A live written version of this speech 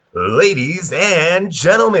Ladies and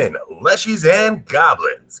gentlemen, leshies and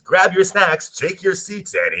goblins, grab your snacks, take your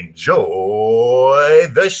seats, and enjoy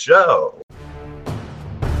the show.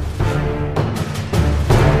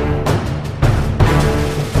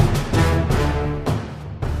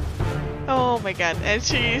 Oh my god, and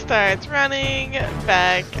she starts running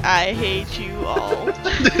back. I hate you all.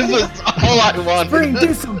 This is all I wanted. Spring,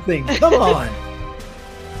 do something! Come on!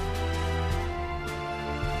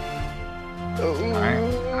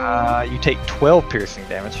 Alright. You take 12 piercing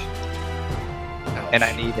damage. Ouch. And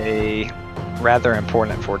I need a rather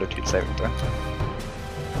important fortitude saving throw.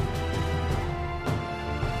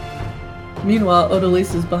 Meanwhile,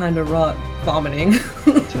 Odalise is behind a rock, vomiting.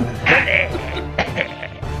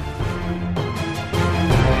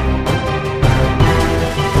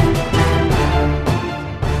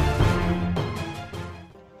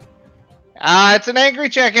 It's an angry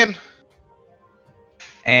chicken.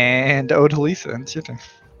 And Odalisa, it's your turn.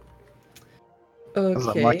 That was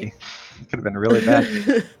unlucky. Could have been really bad.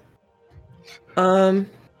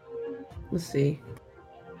 Let's see.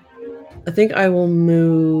 I think I will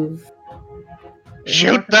move.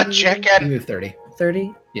 Shoot the You chicken. move 30.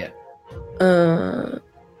 30? Yeah.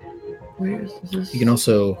 Where is this? You can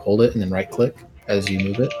also hold it and then right click as you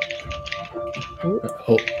move it.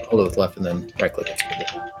 Hold it with left and then right click it.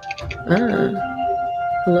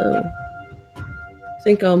 Hello. I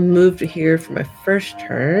think I'll move to here for my first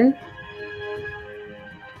turn.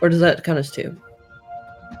 Or does that count as 2?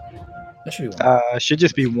 That should be one. Should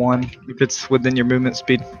just be 1 if it's within your movement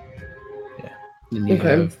speed. Then you Okay.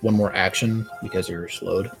 have one more action because you're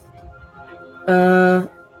slowed. I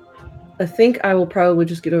think I will probably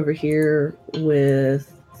just get over here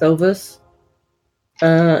with Thelvis.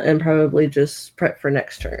 And probably just prep for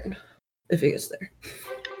next turn. If he gets there.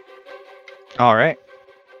 Alright.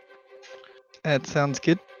 That sounds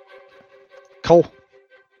good. Cole.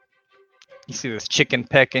 You see this chicken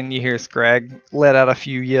pecking, you hear Scrag let out a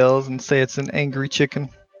few yells and say it's an angry chicken.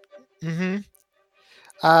 Mm-hmm.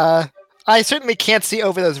 I certainly can't see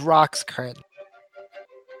over those rocks currently.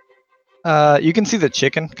 You can see the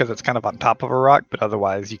chicken because it's kind of on top of a rock, but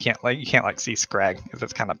otherwise you can't see Scrag because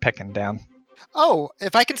it's kind of pecking down. Oh,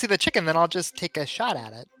 if I can see the chicken, then I'll just take a shot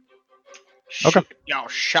at it. Okay. Yo,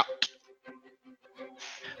 shut.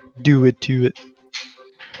 Do it to it.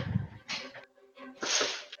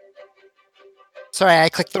 Sorry, I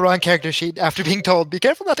clicked the wrong character sheet after being told, be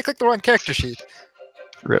careful not to click the wrong character sheet.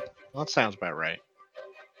 Rip. Well, that sounds about right.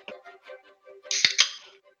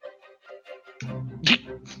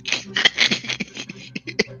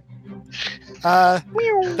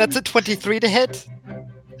 That's a 23 to hit.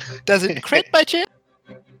 Does it crit by chance?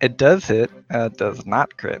 It does hit. Does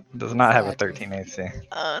not crit. Does not have a 13 AC.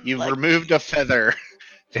 You've removed a feather.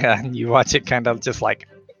 Yeah, and you watch it kind of just like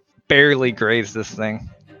barely graze this thing.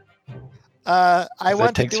 I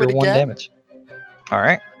want to takes do it your 1 again. damage.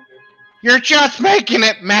 Alright. You're just making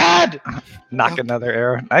it mad. Knock another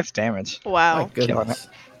arrow. Nice damage. Wow. My goodness.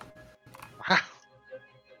 Wow.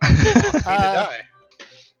 Need to die.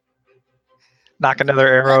 Knock another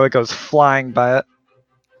arrow, it goes flying by it.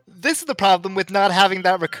 This is the problem with not having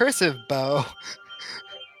that recursive bow.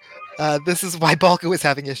 This is why Balka was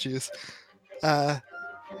having issues.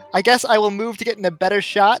 I guess I will move to get in a better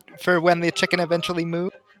shot for when the chicken eventually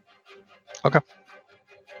moves.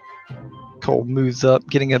 Cole moves up,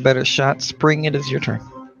 getting a better shot. Spring, it is your turn.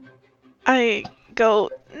 I go,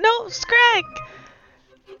 no, Scrag!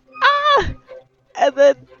 Ah! And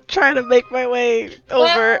then try to make my way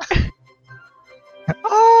over.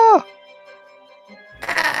 Ah!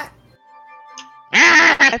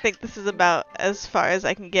 I think this is about as far as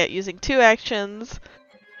I can get using 2 actions.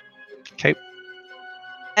 Okay.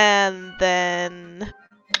 And then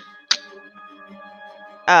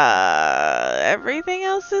everything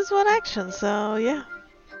else is 1 action, so yeah.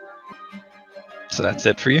 So that's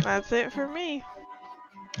it for you. That's it for me.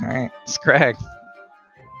 Alright, Scrag.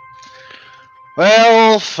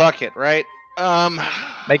 Well, fuck it, right?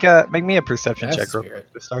 Make me a perception That's check real spirit.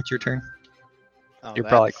 quick to start your turn. Oh, You're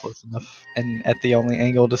probably that's- close enough and at the only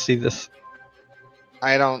angle to see this.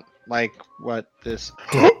 I don't like what this.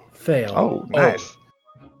 Fail. Oh, nice.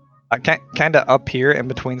 Kind of up here in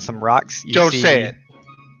between some rocks. You Don't see, say it.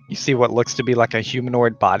 You see what looks to be like a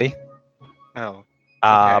humanoid body, Oh.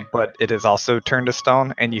 Okay. but it is also turned to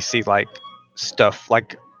stone, and you see like stuff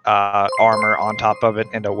like armor on top of it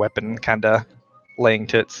and a weapon kind of laying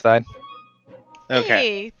to its side. Okay.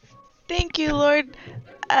 Hey, thank you, Lord.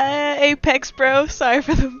 Apex Bro. Sorry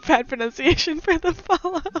for the bad pronunciation for the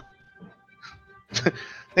follow.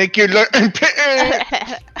 Thank you, Lord.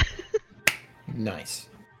 Nice.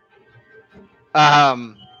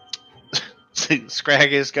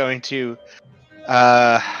 Scrag is going to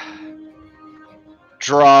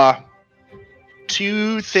draw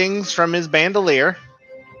 2 things from his bandolier.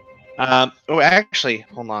 Actually,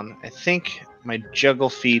 hold on. I think my juggle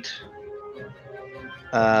feat.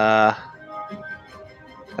 I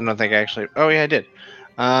don't think I actually. Oh yeah, I did.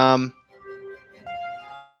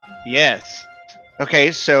 Yes.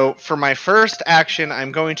 Okay, so for my first action,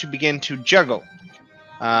 I'm going to begin to juggle.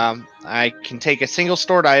 I can take a single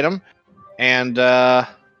stored item and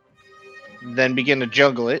then begin to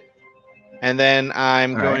juggle it. And then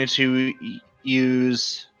I'm going to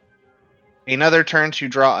use another turn to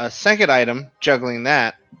draw a second item, juggling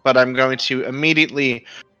that. But I'm going to immediately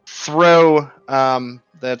throw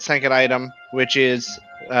that second item, which is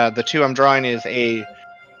the 2 I'm drawing is a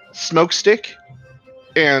smoke stick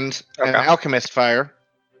and an alchemist fire.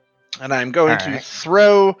 And I'm going to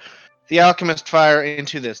throw the alchemist fire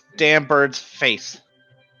into this damn bird's face.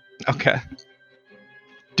 Okay.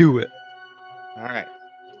 Do it. All right.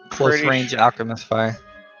 Close range alchemist fire.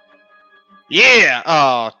 Yeah!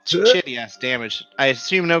 Oh, shitty ass damage. I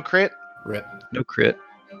assume no crit? Rip. No crit.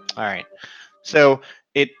 All right. So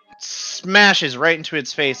it smashes right into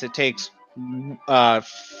its face. It takes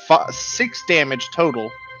 6 damage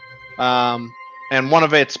total. And 1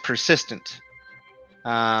 of it's persistent.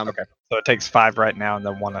 Okay. So it takes 5 right now and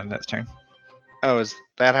then 1 on its turn. Oh, is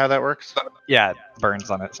that how that works? Yeah, it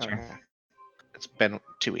burns on its turn. Okay. It's been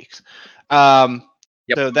 2 weeks. So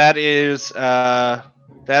that is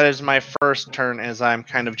my first turn as I'm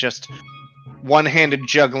kind of just one-handed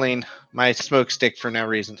juggling my smoke stick for no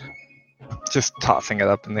reason. Just tossing it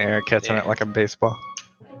up in the air, catching it like a baseball.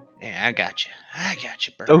 Yeah, I got you,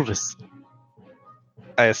 bird. Ovis.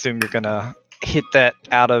 I assume you're gonna hit that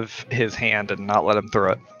out of his hand and not let him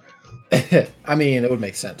throw it. I mean, it would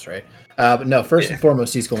make sense, right? But no, first and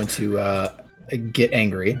foremost, he's going to get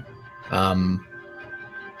angry, go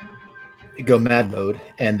mad mode,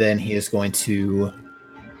 and then he is going to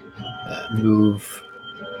move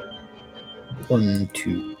 1,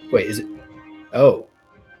 2. Wait, is it? Oh,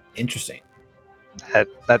 interesting.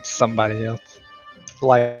 That's somebody else.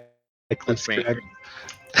 Like That's me.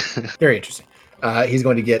 Very interesting. He's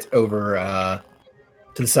going to get over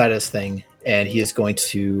to the side of this thing, and he is going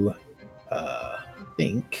to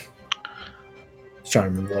think. He's trying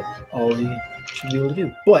to remember what all he should be able to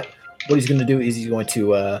do. But what he's going to do is he's going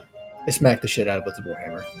to smack the shit out of it with the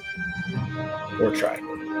warhammer, or try.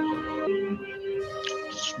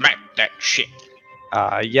 Smack that shit.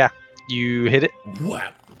 Yeah. You hit it.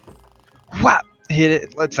 Whap. Whap! Hit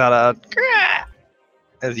it. Lets out a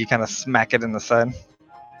as you kind of smack it in the side. And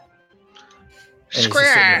he's just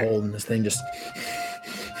sitting there holding this thing, just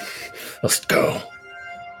let's go.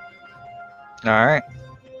 All right.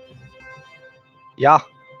 Yeah.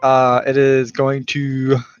 It is going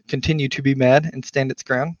to continue to be mad and stand its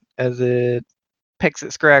ground as it pecks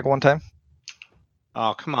at Scrag one time.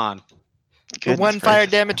 Oh, come on. The 1 fire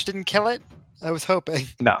damage didn't kill it? I was hoping.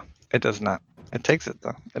 No, it does not. It takes it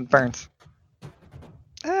though. It burns.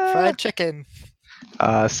 Fried chicken.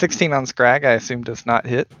 16 on Scrag, I assume does not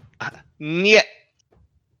hit. Yeah.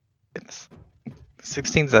 Goodness.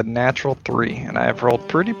 16's a natural 3, and I have rolled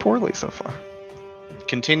pretty poorly so far.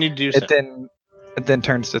 Continue to do so. It then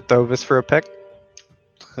turns to Thovis for a peck.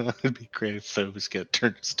 It'd be great if Thovis get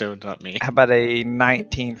turned to stone, not me. How about a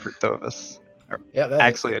 19 for Thovis? Yeah,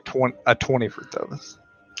 Actually, a 20 for Thovis.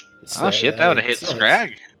 Oh shit, that would have hit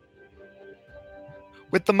Scrag.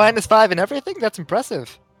 With the -5 and everything? That's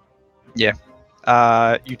impressive. Yeah.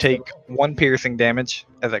 You take 1 piercing damage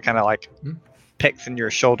as it kind of like pecks in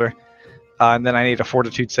your shoulder. And then I need a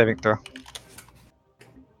fortitude saving throw.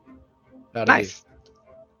 Nice.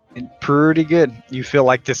 And pretty good. You feel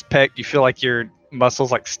like this peck, you feel like your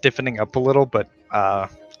muscles like stiffening up a little, but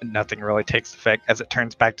nothing really takes effect as it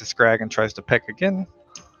turns back to Scrag and tries to peck again.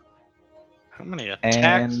 How many attacks?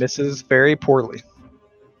 And misses very poorly.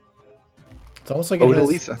 It's almost like it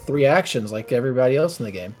has 3 actions like everybody else in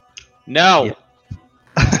the game. No.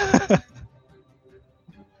 Yeah.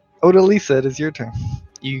 Odalisa, it is your turn.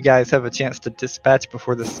 You guys have a chance to dispatch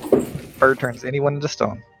before this bird turns anyone into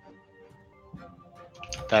stone.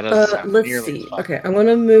 That doesn't sound let's nearly see. fun. Okay, I'm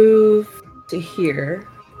gonna move to here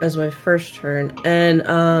as my first turn. And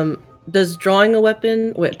does drawing a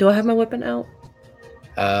weapon? Wait, do I have my weapon out?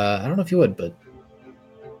 I don't know if you would, but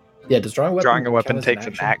yeah, does drawing a weapon count as takes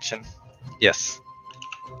an action. Yes.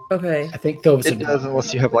 Okay. I think Thovis It does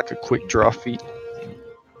unless you have like a quick draw feat.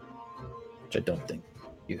 which I don't think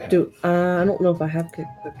you have. I don't know if I have quick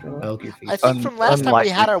draw. I think from last time we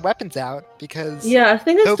had our weapons out because yeah, I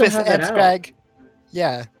think I still Thovis have and that out. Scrag.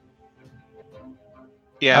 Yeah.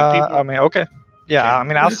 Yeah, I mean, okay. Yeah, I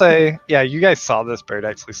mean, I'll say, yeah, you guys saw this bird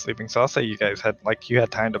actually sleeping, so I'll say you guys had you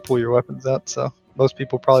had time to pull your weapons out. So most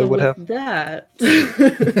people probably so would have. with that,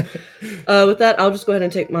 with that, I'll just go ahead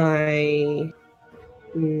and take my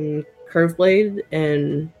curved blade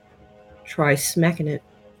and try smacking it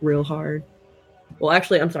real hard. Well,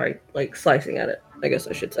 actually, I'm sorry, like slicing at it, I guess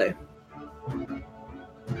I should say.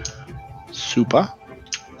 Super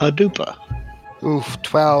a duper. Oof,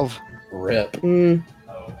 12. Rip. Mm.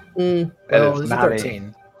 That Well, is it's a not a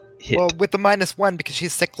 13. hit. Well, with the -1 because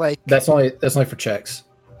she's sick. Like That's only for checks.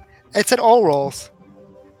 it said all rolls.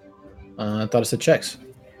 I thought it said checks.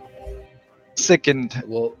 Sickened.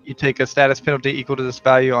 Well, You take a status penalty equal to this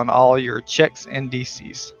value on all your checks and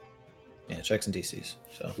DCs. yeah, checks and DCs.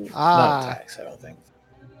 So not Ah, attacks, I don't think.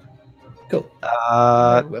 Cool.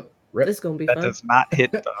 This Rip. is gonna be That fun. does not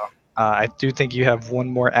hit though. I do think you have one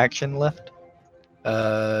more action left.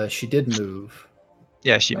 She did move.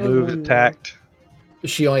 Yeah, she Oh, moved, no. attacked.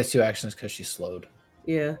 She only has 2 actions because she's slowed.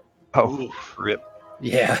 Yeah, Oh, rip.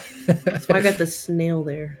 Yeah. that's why I got the snail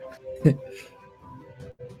there.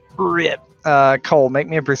 Rip. Cole, make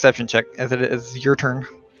me a perception check as it is your turn.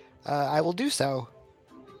 I will do so.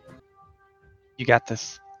 You got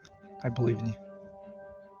this. I believe in you.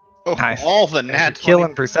 Oh, Nice. all the As you're nat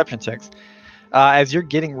killing perception checks. As you're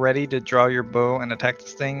getting ready to draw your bow and attack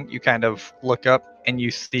this thing, you kind of look up and you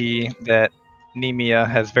see that Nemia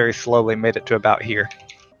has very slowly made it to about here.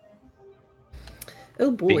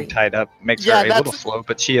 Oh boy. Being tied up makes Yeah, her a little that's- slow,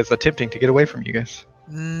 but she is attempting to get away from you guys.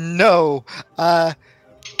 No.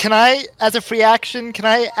 Can I, as a free action, can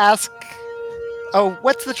I ask? Oh,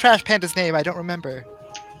 what's the trash panda's name? I don't remember.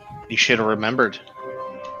 You should have remembered.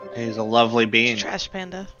 He's a lovely being. Trash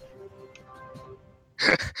panda.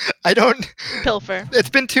 I don't. Pilfer. It's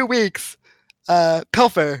been 2 weeks.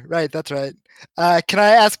 Pilfer, right? That's right. Can I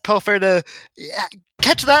ask Pilfer to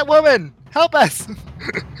catch that woman? Help us!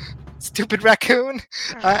 Stupid raccoon.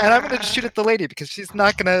 And I'm gonna just shoot at the lady because she's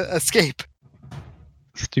not gonna escape.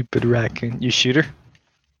 Stupid raccoon. You shoot her?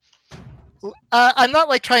 I'm not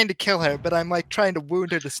like trying to kill her, but I'm like trying to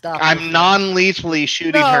wound her to stop her. I'm non-lethally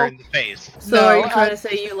shooting her No. in the face. So No, are you trying I- to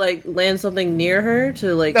say you like land something near her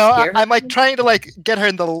to like No, scare her? I'm like trying to like get her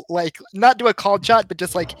in the like not do a called shot, but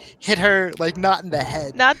just like hit her like not in the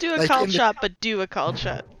head. Not do a Like, called in the- shot, but do a called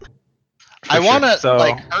shot. I For want to sure. So-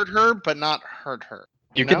 like hurt her, but not hurt her.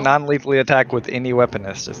 You know? can non-lethally attack with any weapon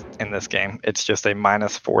that's just in this game. It's just a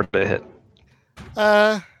 -4 to hit.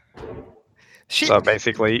 She So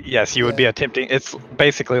basically, yes, you would be attempting. It's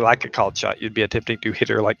basically like a called shot. You'd be attempting to hit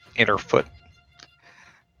her like in her foot.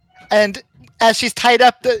 and as she's tied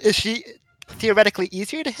up, is she theoretically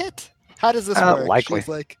easier to hit? How does this work? Likely. She's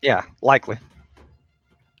like, Yeah, likely.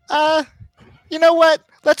 you know what?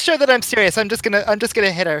 Let's show that I'm serious. I'm just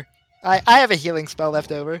gonna hit her. I have a healing spell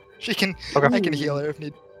left over. She can Okay. I can heal her if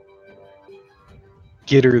need.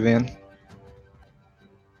 Get her then.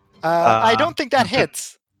 I don't think that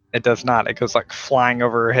hits. It does not. It goes like flying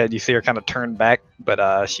over her head. You see her kind of turn back,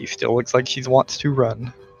 but she still looks like she wants to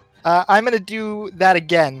run. I'm gonna do that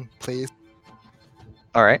again, please.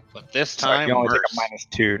 All right. But this Sorry, time, you only worse.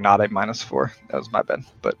 take a -2, not a -4. That was my bad,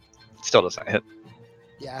 but still doesn't hit.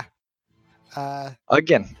 Yeah.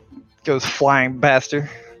 Again, goes flying past her.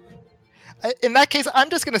 In that case, I'm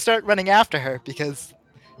just gonna start running after her because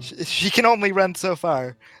she can only run so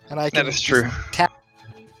far, and I can. That is just true. tap.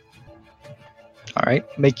 All right,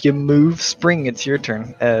 make you move. Spring, it's your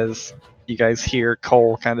turn. As you guys hear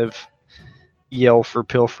Cole kind of yell for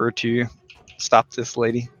Pilfer to stop this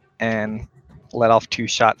lady and let off 2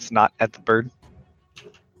 shots, not at the bird.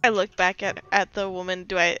 I look back at the woman.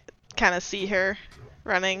 Do I kind of see her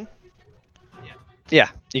running? Yeah,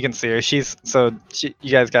 you can see her.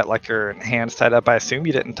 You guys got like her hands tied up. I assume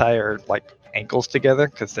you didn't tie her like ankles together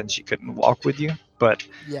because then she couldn't walk with you. But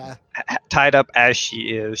Yeah. tied up as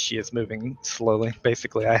she is moving slowly.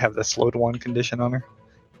 Basically, I have the slowed 1 condition on her.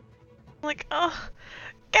 I'm like, oh,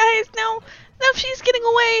 guys, no, she's getting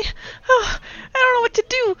away. Oh, I don't know what to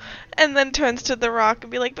do. And then turns to the rock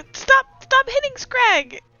and be like, but stop hitting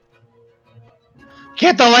Scrag.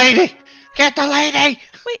 Get the lady! Get the lady!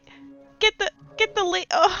 Wait, get the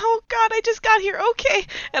oh god, I just got here. Okay.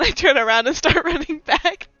 And I turn around and start running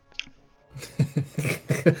back.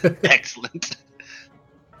 Excellent.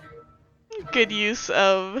 Good use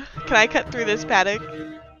of. Can I cut through this paddock?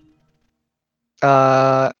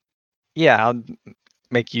 Yeah, I'll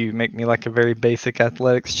make me like a very basic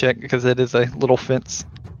athletics check because it is a little fence.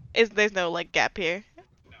 There's no like gap here?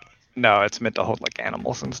 No, it's meant to hold like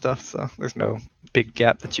animals and stuff, so there's no big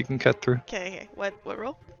gap that you can cut through. Okay. What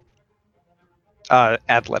roll?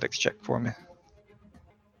 Athletics check for me.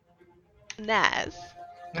 Naz.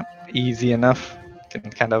 Easy enough. Can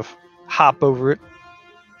kind of hop over it.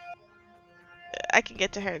 I can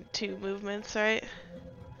get to her in 2 movements, right?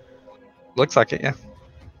 Looks like it, yeah.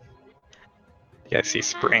 You guys see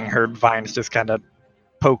Spring, her vines just kind of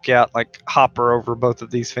poke out, like hop her over both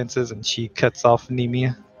of these fences, and she cuts off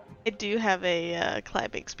Nemia. I do have a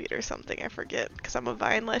climbing speed or something. I forget because I'm a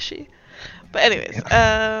vine leshy. But anyways,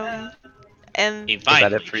 and Is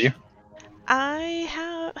that it for you? I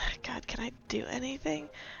have. God, can I do anything?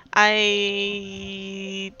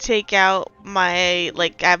 I take out my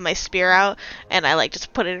I have my spear out and I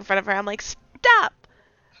just put it in front of her. I'm like, stop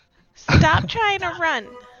trying to run.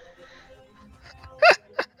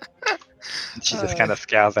 She just kind of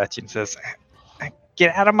scowls at you and says,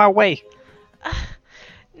 "Get out of my way."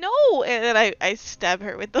 No, and then I stab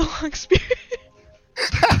her with the long spear.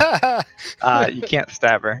 You can't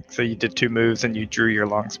stab her, so you did 2 moves and you drew your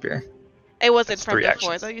long spear. It wasn't That's from 3 before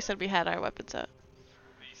actions. though. You said we had our weapons out.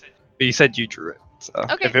 But you said you drew it, so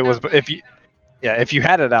Okay, if you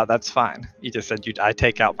had it out, that's fine. You just said I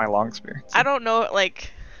take out my long spear. So. I don't know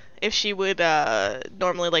if she would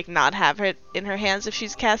normally not have it in her hands if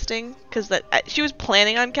she's casting, because she was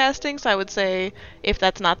planning on casting, so I would say if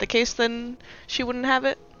that's not the case, then she wouldn't have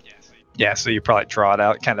it. Yeah, so you probably draw it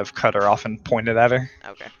out, kind of cut her off and point it at her.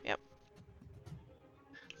 Okay, yep.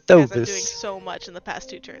 So Guys, I'm doing so much in the past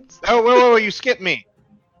 2 turns. Oh, whoa, you skipped me.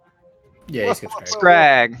 Yeah, he skips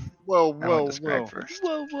Scrag. Scrag. Whoa, I went to Scrag first.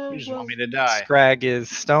 Whoa, You just want me to die. Scrag is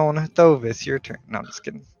stone. Thovis, your turn. No, I'm just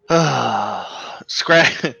kidding.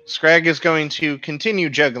 Scrag is going to continue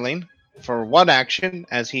juggling for 1 action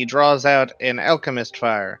as he draws out an Alchemist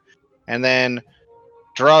Fire, and then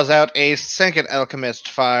draws out a second Alchemist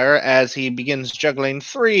Fire as he begins juggling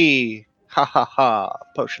 3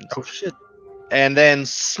 potions. Oh shit. And then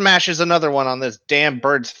smashes another one on this damn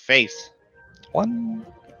bird's face. 1,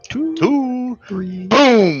 2, 2, 3.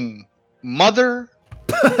 boom! Mother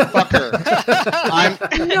fucker.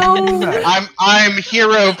 I'm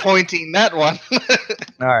hero pointing that one.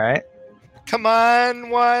 All right. Come on,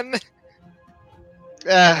 1.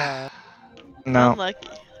 Ah. No. Unlucky.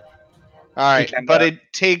 All right, can, but it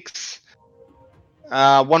takes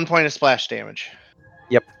 1 point of splash damage.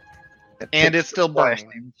 Yep. And takes it's still splash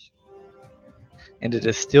burning. damage. And it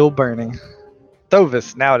is still burning.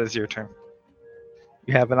 Thovis, now it is your turn.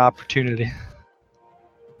 You have an opportunity.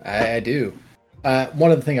 I do.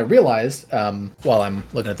 One of the things I realized while I'm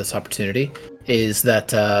looking at this opportunity is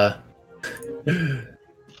that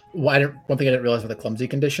one thing I didn't realize with the clumsy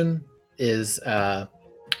condition is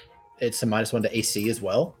it's a -1 to AC as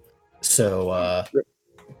well. So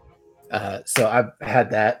so I've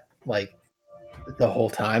had that the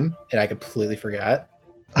whole time, and I completely forgot.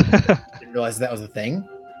 Didn't realize that was a thing.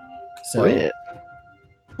 So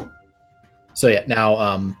so yeah,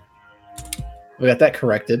 now we got that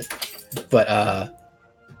corrected. But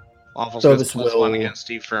Awful so so this +1 will- against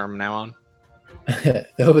Steve from now on.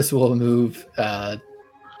 Thovis will move to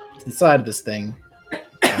the side of this thing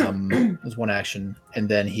as 1 action, and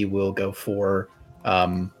then he will go for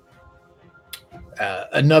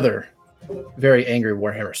another very angry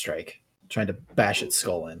Warhammer strike, trying to bash its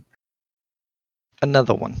skull in.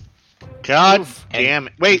 Another one. God damn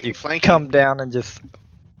it. Wait, You flanking. come down and just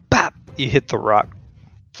pop. You hit the rock.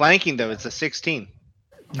 Flanking, though, it's a 16.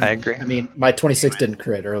 I agree. I mean, my 26 didn't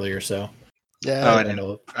crit earlier, so Yeah. Oh, I didn't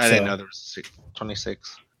know. I didn't know there was a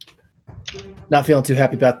 26. Not feeling too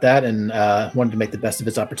happy about that, and wanted to make the best of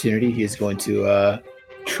his opportunity. He's going to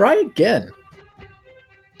try again.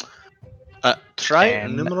 Try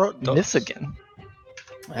And numero dos. miss again.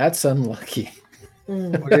 That's unlucky.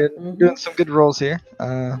 We're doing some good rolls here.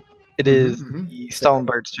 It is Mhm. the stone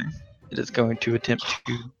bird's turn. It is going to attempt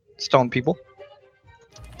to stone people.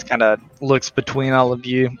 It kind of looks between all of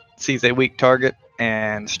you, sees a weak target,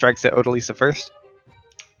 and strikes at Odalisa first.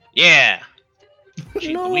 Yeah.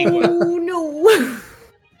 No.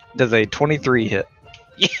 Does a 23 hit?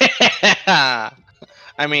 Yeah.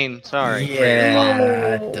 I mean, sorry.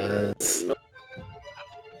 Yeah, it does.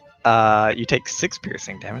 You take 6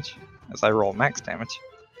 piercing damage as I roll max damage.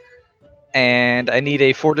 And I need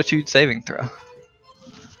a fortitude saving throw.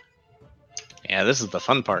 Yeah, this is the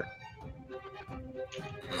fun part.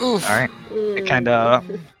 Oof. Alright. It kind of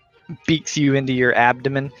beaks you into your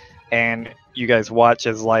abdomen, and you guys watch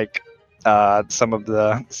as some of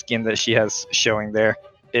the skin that she has showing there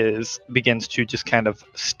begins to just kind of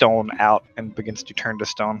stone out and begins to turn to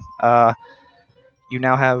stone. You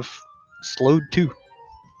now have slowed 2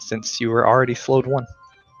 since you were already slowed 1.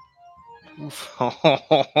 So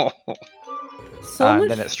much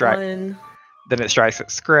then it strike- fun. Then it strikes at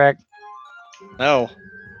Scrag. No.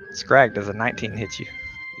 Scrag, does a 19 hit you?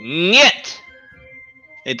 Yet.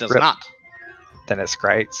 It does Rip. not. Then it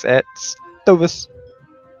strikes at Stovis.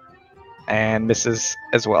 And misses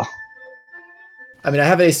as well. I mean, I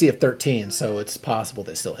have an AC of 13, so it's possible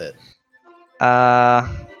they still hit.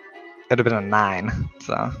 It'd have been a 9.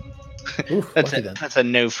 So Oof, That's lucky a, then. that's a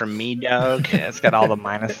no from me, dog. yeah, it's got all the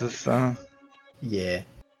minuses. So Yeah.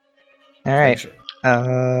 all right. Sure.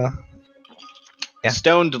 Yeah.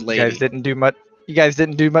 Stoned You lady. guys didn't do much. You guys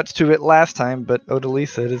didn't do much to it last time, but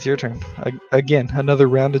Odalisa, it is your turn. Again, another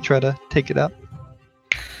round to try to take it out.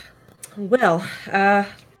 Well,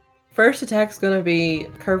 first attack's gonna be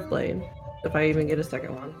curve blade. If I even get a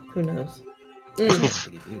second one, who knows?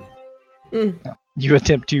 You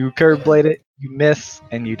attempt to curve blade it, you miss,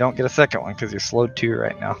 and you don't get a second one because you're slowed 2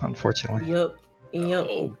 right now, unfortunately. Yep.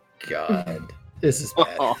 Oh God, this is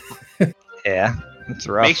bad. Yeah, it's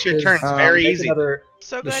rough. Makes your turns Um, very make easy. another-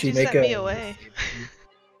 So Does glad she you make sent me a- away.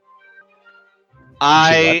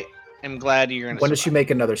 I am glad you're gonna. When does she survive. make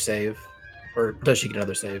another save, or does she get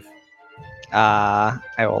another save? I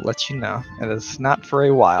will let you know. It is not for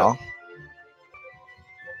a while.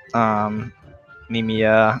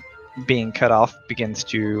 Nemia being cut off begins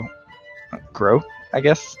to grow, I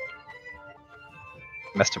guess.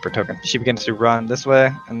 Messed up her token. She begins to run this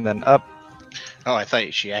way and then up. Oh, I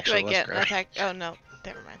thought she Do I actually was get an correct. attack? Oh no,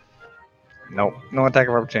 never mind. Nope, no attack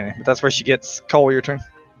of opportunity. But that's where she gets. Cole, your turn.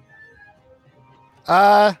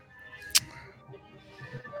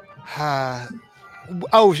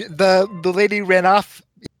 Oh, the lady ran off.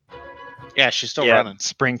 Yeah, she's still yeah, running.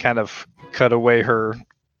 Spring kind of cut away her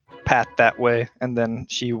path that way, and then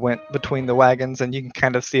she went between the wagons, and you can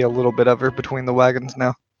kind of see a little bit of her between the wagons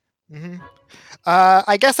now. hmm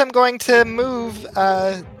I guess I'm going to move,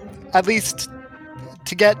 at least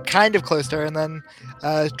to get kind of close to her, and then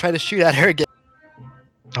try to shoot at her again.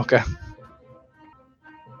 Okay.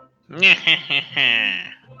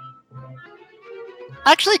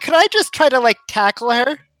 Actually, could I just try to like tackle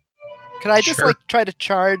her? Could I just Sure. like try to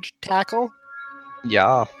charge tackle?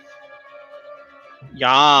 Yeah.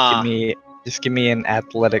 Yeah. Give me an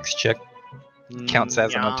athletics check. Counts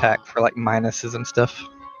as an Yeah. attack for like minuses and stuff.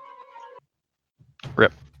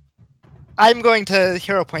 Rip. I'm going to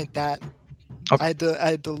hero point that. Okay. I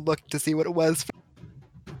had to look to see what it was.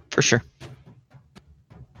 For sure.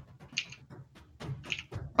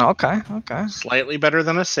 Okay. Slightly better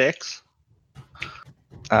than a 6.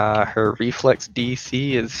 Her reflex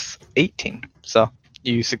DC is 18. So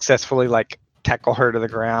you successfully like tackle her to the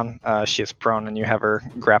ground. She is prone and you have her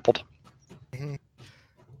grappled. Mhm.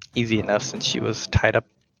 Easy enough since she was tied up.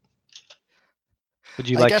 Would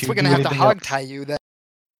you I like guess to we're gonna do have to anything hog else? tie you then.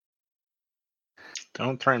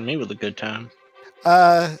 Don't threaten me with a good time.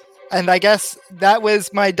 And I guess that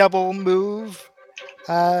was my double move,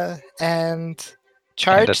 and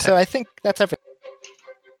charge. attack. So I think that's everything.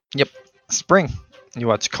 Spring. You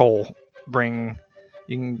watch Cole bring.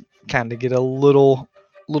 You can kind of get a little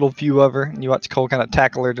view of her, and you watch Cole kind of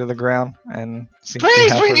tackle her to the ground, and seems to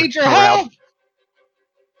Please, have we her need your corralled. help!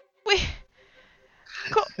 Wait.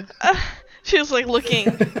 She was like looking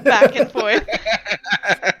back and forth.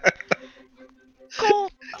 Cole,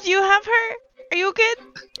 do you have her? Are you good?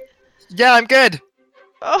 Yeah, I'm good.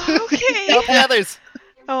 Oh, okay. Help the others.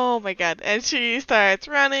 Oh my god. And she starts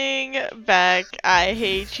running back. I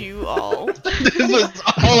hate you all. This is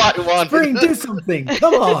all I wanted. Spring, do something!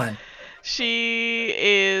 Come on! She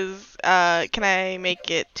is can I make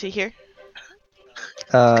it to here?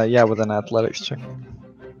 Yeah, with an athletics check.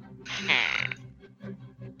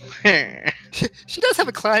 She does have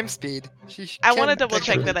a climb speed. I want to double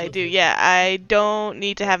check that I do. Yeah, I don't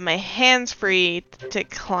need to have my hands free to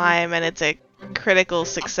climb, and it's a critical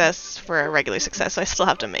success for a regular success, so I still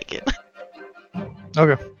have to make it.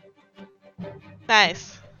 Okay.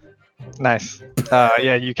 Nice. Nice.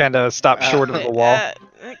 Yeah, you kind of stop short of the wall, Uh,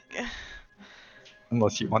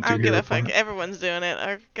 unless you want to. I'm hero gonna point. everyone's doing it.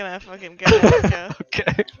 I'm gonna fucking go.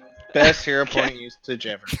 Okay. Best hero point usage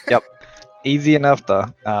ever. Easy enough though.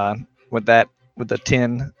 With the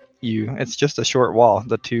 10, it's just a short wall.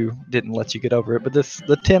 The 2 didn't let you get over it, but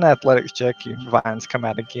the 10 athletics check, your vines come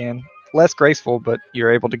out again. Less graceful, but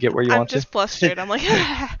you're able to get where you I'm want just flustered. I'm like,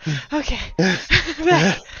 okay.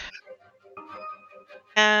 Back.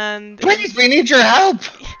 And Please, we need your help!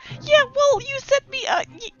 yeah, well, you sent me.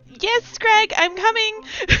 Yes, Greg, I'm coming.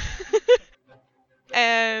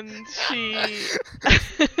 And she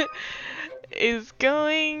is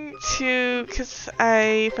going to, because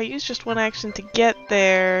if I use just one action to get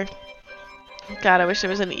there. God, I wish there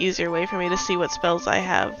was an easier way for me to see what spells I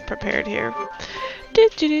have prepared here.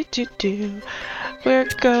 We're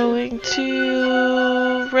going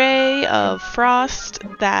to Ray of Frost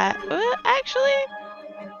that actually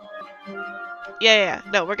Yeah.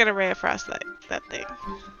 No, we're gonna Ray of Frost that thing.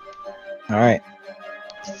 All right.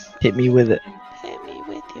 Hit me with it. Hit me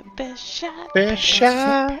with your best shot. Best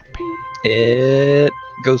shot. It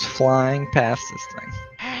goes flying past this thing.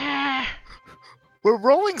 We're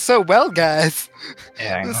rolling so well, guys.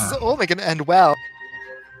 Yeah, I This is know. only gonna end well.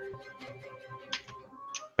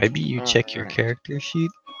 Maybe you check your Alright. character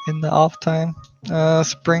sheet in the off time,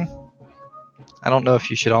 Spring. I don't know if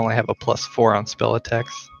you should only have a +4 on spell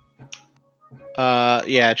attacks.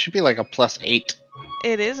 Yeah, it should be like a +8.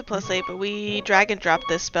 It is a +8, but we drag and drop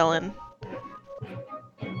this spell in.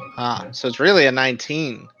 So it's really a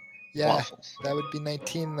 19. Yeah, Waffles. that would be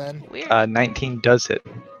 19 then. Weird. 19 does hit.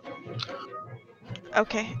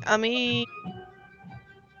 Okay, me.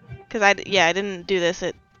 Cause I didn't do this.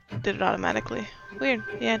 It did it automatically. Weird.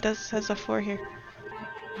 Yeah, it does has a 4 here.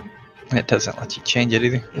 It doesn't let you change it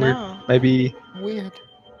either. Weird. No. Maybe Weird.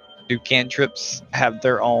 do cantrips have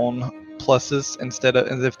their own pluses instead of,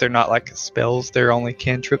 as if they're not like spells, they're only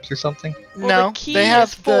cantrips or something? Well, No, the key they have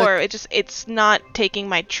is 4. It's not taking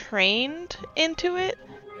my trained into it,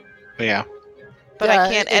 Yeah. but Yeah, I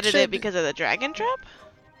can't it edit it should- because of the drag and drop.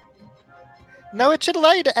 No, it should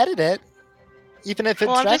allow you to edit it. Even if it's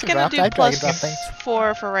Well, I'm drag just and gonna dropped. do I drag and drop things.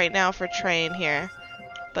 +4 for right now for train here,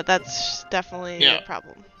 but that's definitely Yeah. a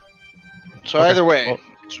problem. So Okay, either way, well-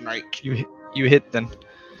 it's right. You hit then.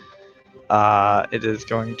 It is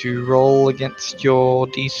going to roll against your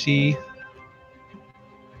DC.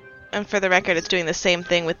 And for the record, it's doing the same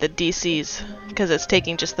thing with the DCs because it's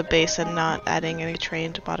taking just the base and not adding any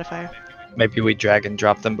trained modifier. Maybe we drag and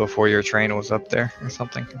drop them before your train was up there or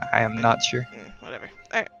something. I am not sure. Whatever.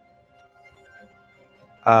 All right.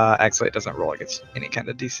 Actually, it doesn't roll against any kind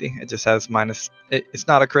of DC. It just has minus. It's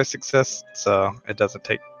not a crit success, so it doesn't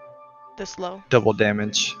take This low. double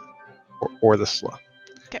damage or the slow.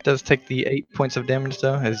 Okay. It does take the 8 points of damage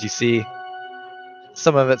though, as you see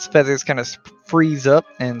some of its feathers kind of freeze up,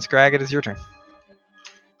 and Scrag, it is your turn.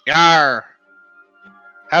 Yar!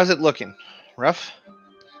 How's it looking? Rough?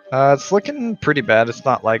 It's looking pretty bad. It's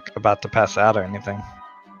not like about to pass out or anything.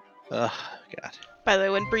 Ugh, God. By the way,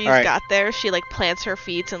 when Breeze Alright. got there, she like plants her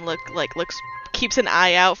feet and keeps an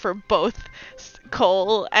eye out for both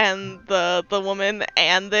Cole and the woman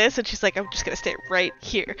and this, and she's like, I'm just gonna stay right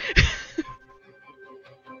here.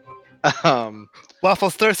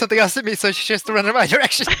 Waffles throws something else at me, so she has to run in my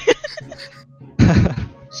direction.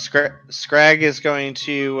 Scrag is going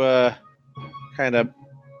to kind of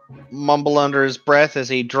mumble under his breath as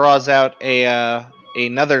he draws out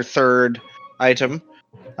another third item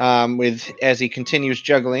as he continues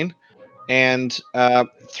juggling, and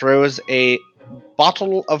throws a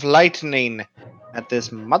bottle of lightning at this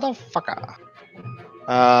motherfucker.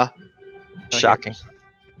 Shocking.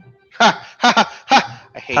 Ha ha ha!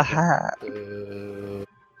 I hate it. Haha.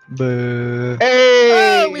 Boo.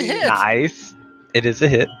 Hey! Oh, we hit! Nice. It is a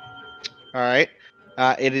hit. All right.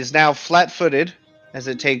 It is now flat-footed as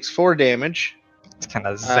it takes 4 damage. It's kind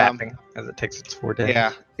of zapping as it takes its 4 damage.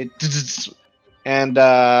 Yeah. And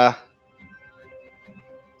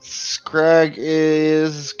Scrag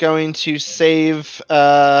is going to save.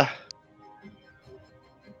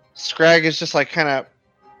 Scrag is just like kind of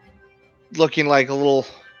looking like a little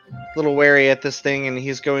wary at this thing, and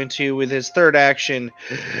he's going to, with his third action,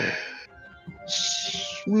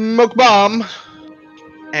 smoke bomb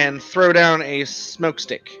and throw down a smoke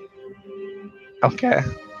stick, Okay.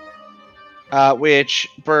 which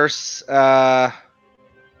bursts. Let's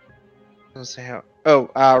see how.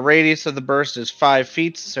 Radius of the burst is 5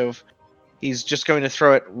 feet, so he's just going to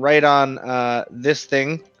throw it right on this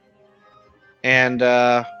thing, and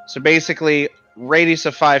so basically radius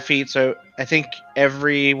of 5 feet. So I think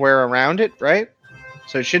everywhere around it, right?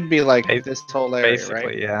 So it should be like this whole area,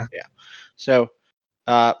 Basically, right? yeah. So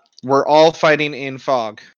we're all fighting in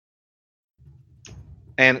fog.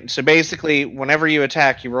 And so basically, whenever you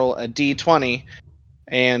attack, you roll a d20,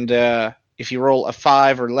 and if you roll a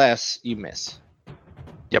 5 or less, you miss.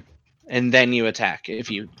 Yep. And then you attack if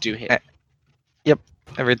you do hit.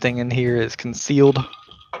 Everything in here is concealed.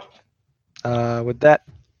 With that,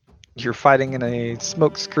 you're fighting in a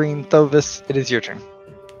smoke screen. Thovis, it is your turn.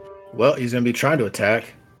 Well, he's going to be trying to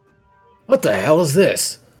attack. What the hell is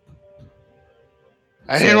this?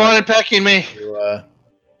 I didn't want it pecking me.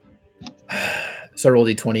 So I roll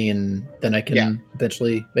d20 and then I can Yeah.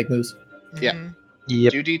 eventually make moves. Yeah. Mhm.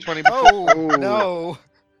 Yep. Do d20. Oh, no.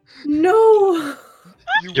 No.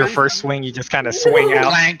 You Your wasted- first swing, you just kind of swing out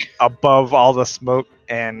Blank. above all the smoke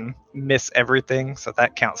and miss everything, so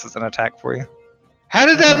that counts as an attack for you. How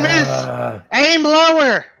did that miss? Aim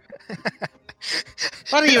lower.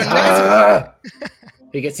 What are you nuts?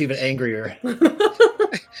 He gets even angrier.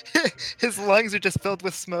 His lungs are just filled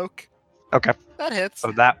with smoke. Okay. That hits.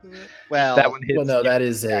 So that Well, that one hits. Well, no, you. that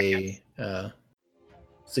is a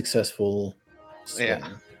successful swing. Yeah.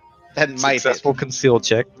 that might hit. Successful conceal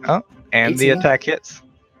check. Oh, and the 18. attack hits.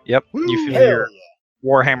 Yep. You feel your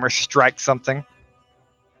warhammer strike something.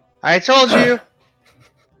 I told you.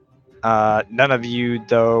 None of you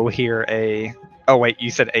though hear a. Oh wait, you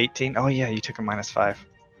said 18. Oh yeah, you took a -5.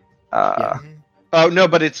 Oh no,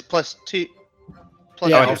 but it's +2.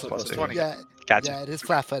 Yeah, oh, it is also plus plus 2. 20. Yeah, Gotcha. yeah, it is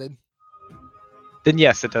flat-footed. Then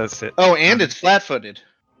yes, it does hit. Oh, and it's flat-footed.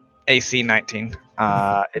 AC 19.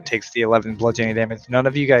 It takes the 11 bludgeoning damage. None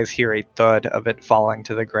of you guys hear a thud of it falling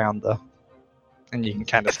to the ground though, and you can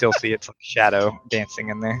kind of still see its shadow dancing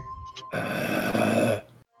in there.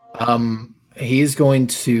 He's going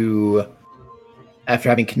to, after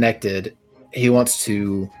having connected, he wants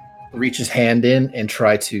to reach his hand in and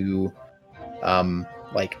try to,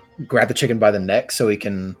 like grab the chicken by the neck so he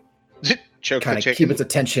can Choke kind the of chicken. keep its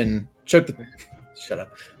attention. Choke the. Shut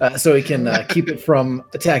up. So he can keep it from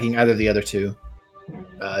attacking either of the other two,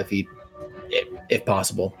 if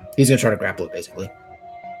possible. He's gonna try to grapple it basically.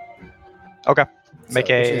 Okay. So, Make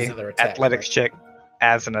which is a another attack, athletics check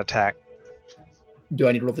as an attack. Do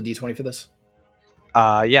I need to roll the d20 for this?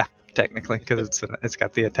 Yeah, technically, because it's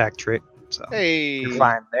got the attack trait. So Hey. you're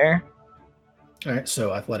fine there. All right.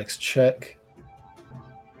 So athletics check.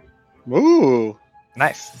 Ooh.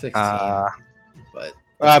 Nice. 16. But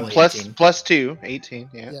it's only 18. +2, 18.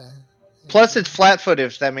 Yeah. Yeah. Plus, it's flat-footed.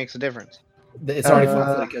 If that makes a difference. It's already Uh,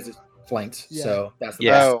 flat-footed because it's flanked. Yeah. So that's the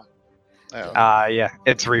Yeah. Oh. Oh. Yeah,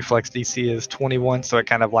 its reflex DC is 21, so it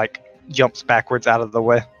kind of like jumps backwards out of the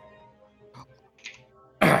way.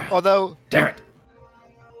 best. Although, Damn it.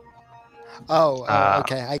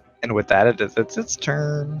 okay. And with that, it's its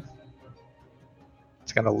turn.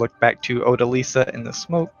 It's gonna look back to Odalisa in the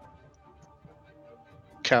smoke.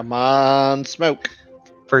 Come on, smoke.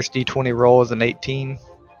 First D20 roll is an 18.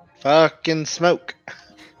 Fucking smoke.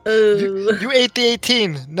 You ate the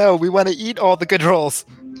 18. No, we want to eat all the good rolls.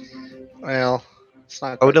 Well, it's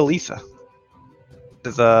not good. Odalisa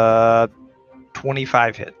does a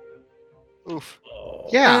 25 hit. Oof.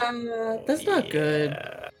 Yeah. That's not good.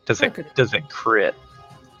 Does Okay. it crit?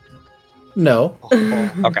 No,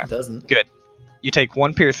 Okay. it doesn't. Good. You take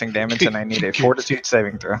 1 piercing damage, and I need a Fortitude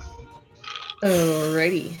saving throw.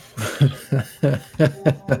 Alrighty.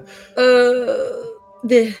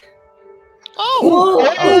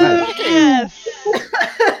 Oh! nice.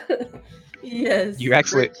 Yes. Yes. You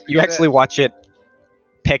actually watch it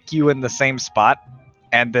peck you in the same spot,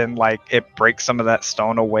 and then like it breaks some of that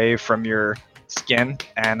stone away from your skin,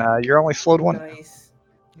 and you're only slowed 1. Nice.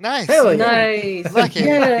 Nice. Hell yeah. Nice. Lucky.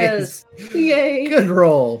 Yes. Yay. Good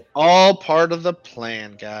roll. All part of the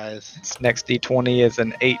plan, guys. Its next D20 is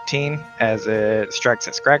an 18 as it strikes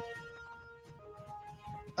at Scrag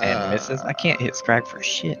and misses. I can't hit Scrag for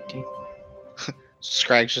shit, dude.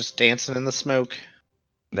 Scrag's just dancing in the smoke.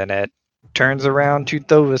 Then it turns around to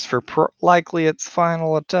Thovis for likely its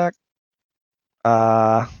final attack.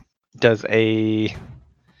 Does a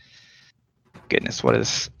goodness, what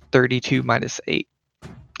is 32 minus 8?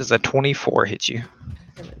 Does a 24 hit you?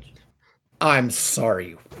 I'm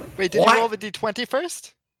sorry. Wait, did What? you roll the d20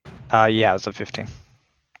 first? Yeah, it's a 15.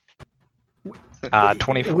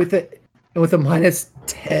 24. With a minus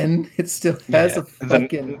 10, it still has Yeah. a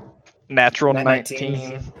fucking Natural 19.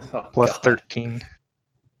 19 Oh, plus God. 13.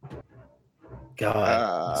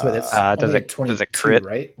 God. So that's does only it 22, crit?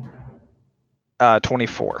 right?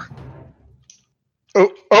 24.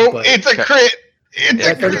 Oh, But- it's a crit! It's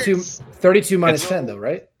Yeah, a crit! 32 minus It's- 10, though,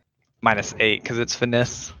 right? Minus 8 because it's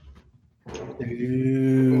finesse.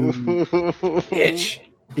 Bitch.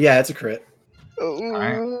 Yeah, it's a crit.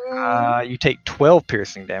 You take 12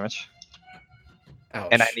 piercing damage, Ouch.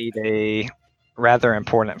 and I need a rather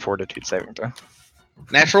important fortitude saving throw.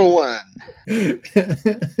 Natural 1.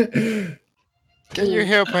 Get your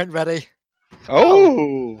hero point ready.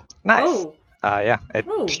 Oh! Nice. Oh. Yeah, it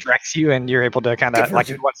Oh. strikes you, and you're able to kind Good of like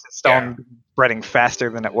fortune. once the stone spreading faster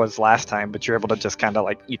than it was last time, but you're able to just kind of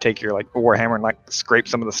like you take your like warhammer and like scrape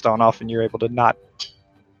some of the stone off, and you're able to not,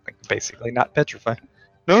 like basically not petrify.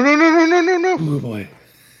 No. Oh, boy.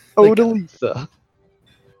 Odalisa,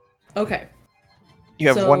 Okay. you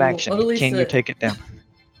have So, 1 action. Can you Odalisa- take it down?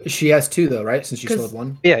 She has 2, though, right? Since she 'Cause- slowed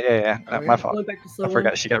 1? Yeah. Oh, My yeah. fault. Going back to slow I one.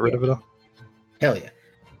 forgot she got rid of it all. Hell yeah.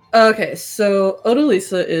 Okay, so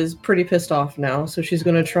Odalisa is pretty pissed off now, so she's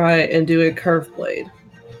gonna try and do a curve blade.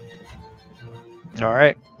 All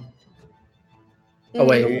right. Oh,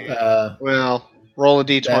 wait. Well, roll a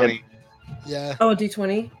d20. Yeah. Oh,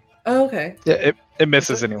 D20. Oh, okay. Yeah, it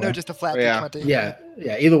misses anyway. No, just a flat Yeah. d20.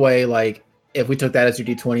 Yeah. Either way, like, if we took that as your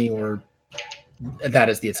d20 or that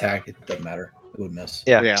as the attack, it doesn't matter. It would miss.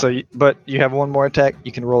 Yeah. Yeah. So, but you have one more attack.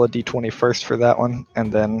 You can roll a d20 first for that one,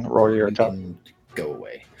 and then roll your You attack. can go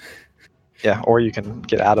away. Yeah, or you can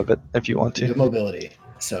get out of it if you want You to. have mobility.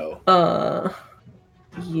 So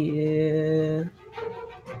Yeah.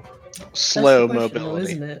 Slow That's the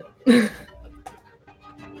question, though, mobility.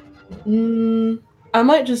 isn't it? I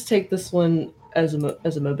might just take this one as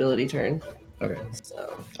a mobility turn. okay.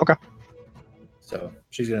 So So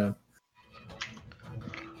she's gonna.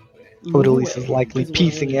 Odalise is Way likely is what I'm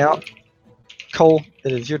piecing gonna out. do. Cole,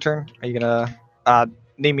 it is your turn. Are you gonna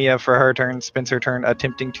Nemia for her turn, spends her turn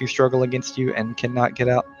attempting to struggle against you and cannot get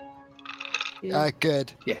out? Yeah.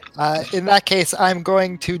 Good. Yeah. In that case, I'm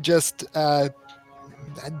going to just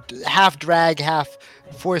half drag, half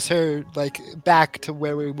force her like back to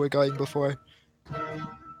where we were going before.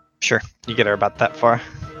 Sure, you get her about that far.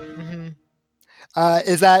 hmm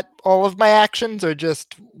Is that all of my actions or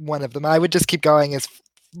just one of them? I would just keep going as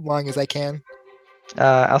long as I can.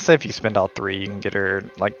 I'll say if you spend all 3, you can get her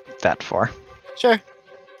like that far. Sure.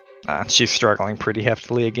 She's struggling pretty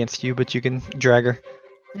heftily against you, but you can drag her.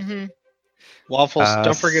 hmm Waffles, don't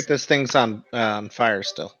s- forget this thing's on fire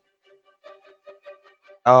still.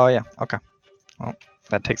 Oh yeah, okay. Well,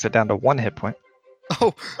 that takes it down to 1 hit point.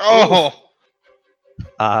 Oh,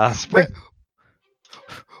 Oh, Spring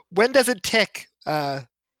when does it tick? on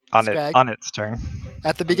Scrag. its turn.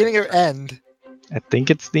 At the beginning or end? I think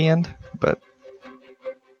it's the end, but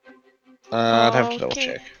I'd have to double Okay.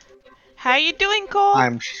 check. How you doing, Cole?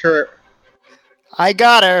 I'm sure. I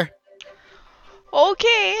got her.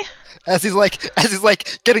 Okay. As he's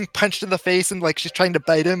like getting punched in the face and like she's trying to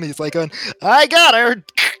bite him, he's like going, "I got her."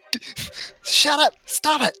 Shut up!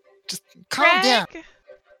 Stop it! Just calm down. Greg,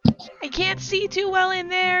 I can't see too well in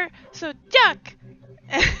there, so duck.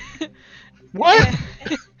 What?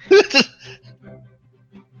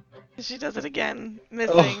 She does it again,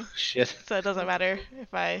 missing. Oh shit! So it doesn't matter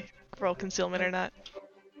if I roll concealment or not.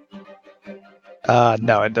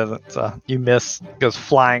 no, it doesn't. So you miss. Goes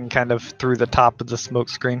flying kind of through the top of the smoke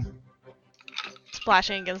screen.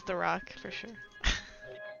 Splashing against the rock for sure.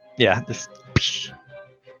 Yeah, just. Please,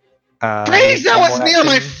 you that have was one me on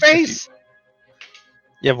my action if face.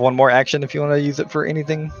 You have one more action if you want to use it for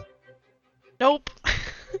anything. Nope.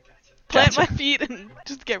 Plant Gotcha. my feet and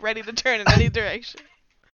just get ready to turn in any direction.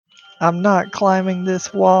 I'm not climbing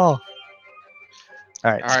this wall.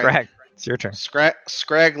 All right, All right. Scrag, it's your turn.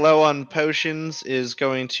 Scrag low on potions is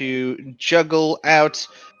going to juggle out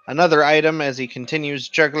another item as he continues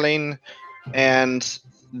juggling, and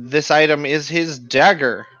this item is his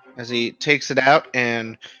dagger as he takes it out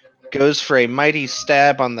and goes for a mighty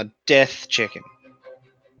stab on the death chicken.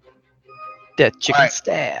 Death chicken Alright.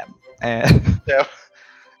 stab. And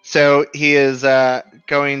So he is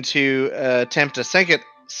going to attempt a second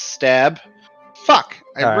stab. Fuck!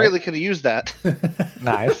 I Alright. really could have used that.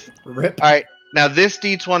 nice. Rip. All right, now this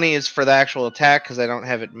d20 is for the actual attack because I don't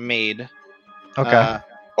have it made. Okay.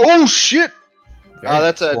 Oh shit! Very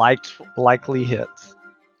That's a Likely hits.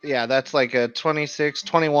 yeah. That's like a 26,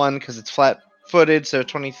 21 because it's flat-footed, so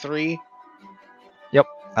 23.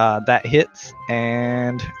 That hits,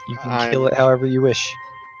 and you can I'm- kill it however you wish.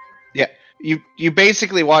 You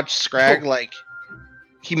basically watch Scrag like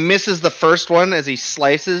he misses the first one as he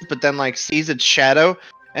slices, but then like sees its shadow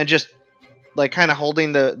and just like kind of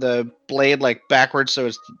holding the blade like backwards so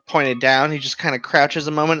it's pointed down. He just kind of crouches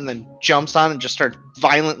a moment and then jumps on and just starts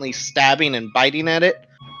violently stabbing and biting at it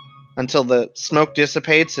until the smoke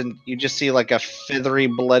dissipates and you just see like a feathery,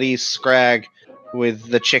 bloody Scrag with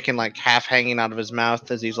the chicken like half hanging out of his mouth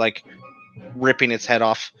as he's like ripping its head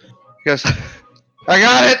off. He goes, "I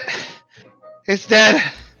got it. It's dead."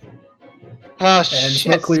 Oh And shit!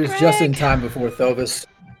 smoke clears just in Scrag. time before Thovis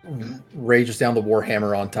rages down the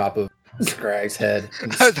warhammer on top of Scrag's head.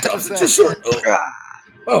 And That stabs was it just short.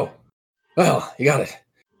 Oh, well, you got it.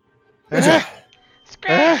 Good job.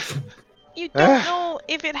 Scratch. You don't know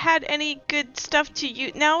if it had any good stuff to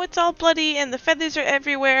use. Now it's all bloody and the feathers are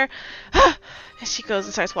everywhere. And she goes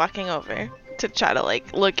and starts walking over to try to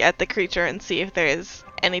like look at the creature and see if there is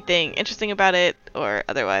anything interesting about it or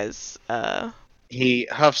otherwise. He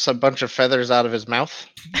huffs a bunch of feathers out of his mouth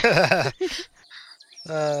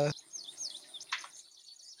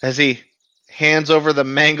as he hands over the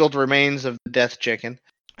mangled remains of the death chicken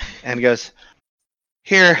and goes,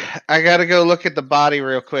 "Here, I gotta go look at the body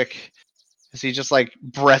real quick." As he just like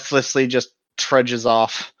breathlessly just trudges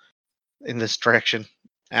off in this direction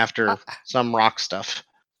after some rock stuff.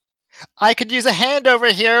 I could use a hand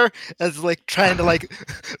over here as like trying to like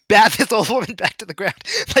bat this old woman back to the ground,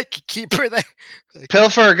 like keep her there. Like,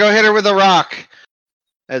 Pilfer, go hit her with a rock.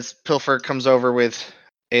 as Pilfer comes over with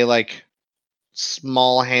a like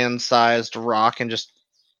small hand-sized rock and just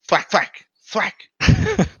thwack, thwack, thwack.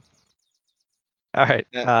 All right.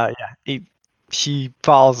 Yeah. She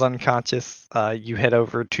falls unconscious. You head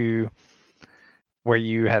over to where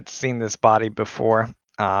you had seen this body before,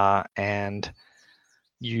 and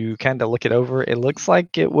you kind of look it over. It looks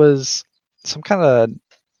like it was some kind of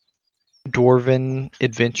dwarven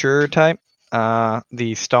adventurer type.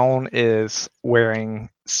 The stone is wearing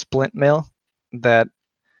splint mail that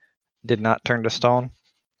did not turn to stone.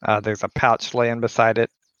 There's a pouch laying beside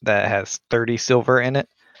it that has 30 silver in it.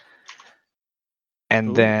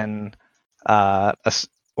 And Ooh. then,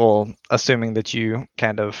 assuming that you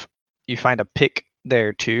find a pick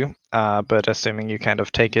there too, but assuming you kind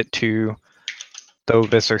of take it to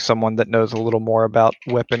Thovis or someone that knows a little more about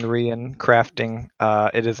weaponry and crafting,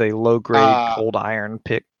 it is a low-grade cold iron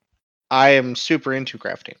pick. I am super into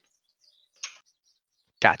crafting.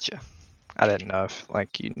 Gotcha. I didn't know if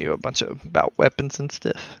you knew a bunch about weapons and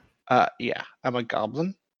stuff. Yeah, I'm a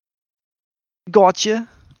goblin. Gotcha.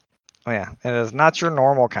 Oh yeah, it is not your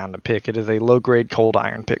normal kind of pick. It is a low-grade cold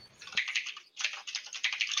iron pick.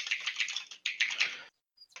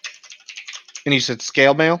 And you said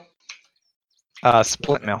scale mail?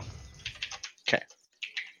 Split mail. Okay.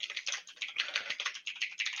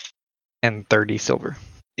 And 30 silver.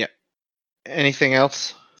 Yeah. Anything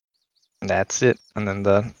else? That's it. And then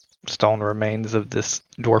the stone remains of this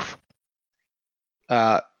dwarf.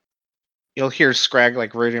 You'll hear Scrag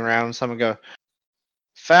like rooting around and someone go,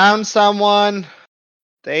 "Found someone.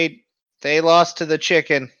 They lost to the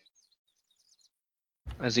chicken."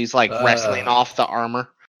 As he's like wrestling off the armor.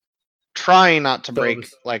 Trying not to break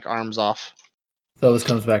like arms off. Thovis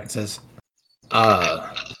comes back and says,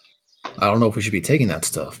 I don't know if we should be taking that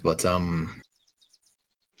stuff, but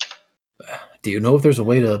do you know if there's a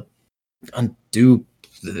way to undo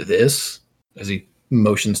this? As he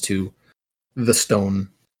motions to the stone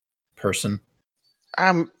person.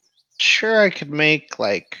 I'm sure I could make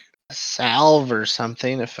like a salve or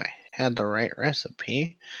something if I had the right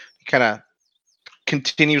recipe. He kind of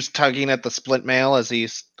continues tugging at the split mail as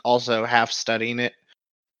he's also half studying it.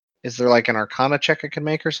 Is there like an arcana check I can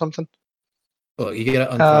make or something? Well, you get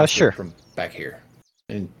unclasp sure. it from back here.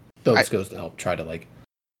 And Thovis goes to help try to like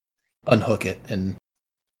unhook it and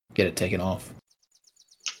get it taken off.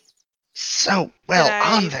 So,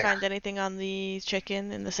 well, on Did there. I find anything on the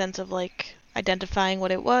chicken in the sense of like identifying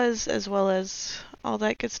what it was, as well as all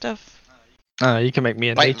that good stuff? You can make me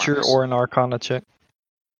a Bite nature marks. or an arcana check.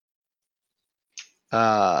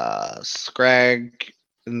 Scrag,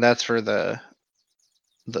 and that's for the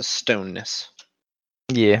stoneness.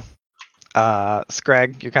 Yeah.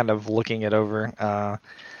 Scrag, you're kind of looking it over.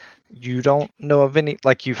 You don't know of any,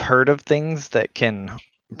 you've heard of things that can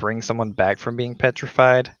bring someone back from being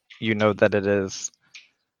petrified. You know that it is,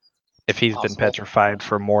 if he's been Possible. petrified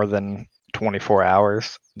for more than 24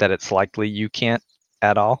 hours, that it's likely you can't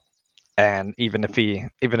at all. And even if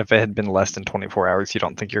it had been less than 24 hours, you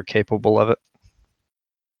don't think you're capable of it.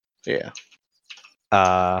 Yeah.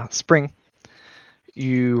 Spring,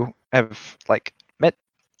 you have met,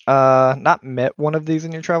 not met one of these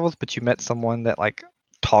in your travels, but you met someone that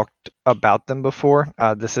talked about them before.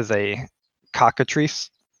 This is a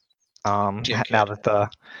cockatrice. Now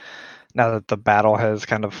that the battle has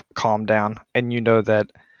kind of calmed down, and you know that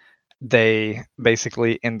they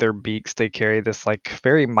basically, in their beaks, they carry this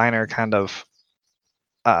very minor kind of,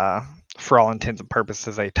 for all intents and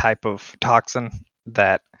purposes, a type of toxin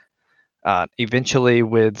that eventually,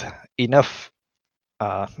 with enough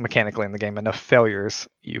mechanically in the game, enough failures,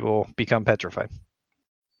 you will become petrified.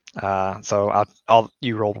 So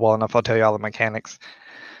you rolled well enough. I'll tell you all the mechanics.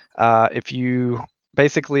 If your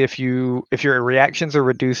reactions are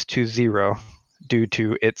reduced to 0 due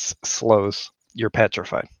to its slows, you're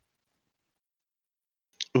petrified.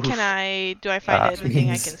 Do I find anything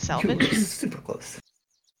I can salvage? Super close.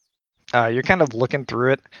 You're kind of looking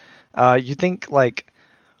through it. You think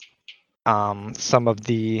some of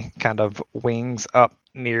the kind of wings up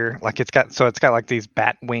near, it's got these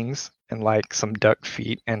bat wings and some duck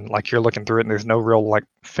feet, and you're looking through it and there's no real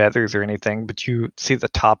feathers or anything, but you see the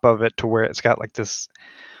top of it to where it's got this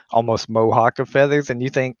almost mohawk of feathers, and you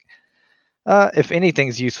think if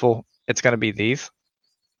anything's useful, it's going to be these.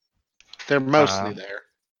 They're mostly there.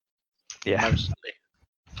 Yeah. Mostly.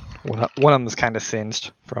 One of them is kind of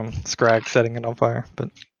singed from Scrag setting it on fire,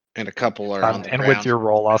 but And a couple are on the and ground. with your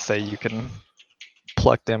roll, I'll say you can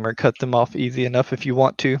pluck them or cut them off easy enough if you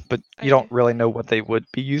want to, but you don't really know what they would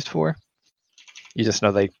be used for. You just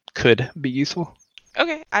know they could be useful.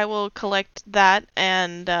 Okay, I will collect that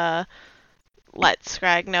and let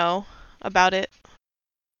Scrag know about it.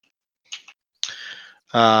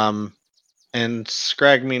 And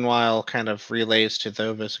Scrag, meanwhile, kind of relays to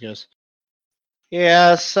Thovis, goes,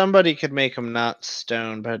 yeah, somebody could make him not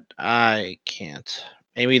stone, but I can't.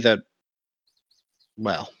 Maybe the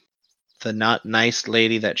not nice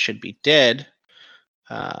lady that should be dead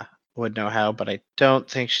would know how, but I don't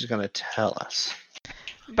think she's going to tell us.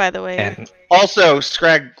 By the way. And Also,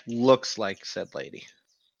 Scrag looks like said lady.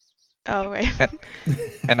 Oh, right.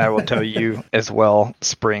 and I will tell you as well,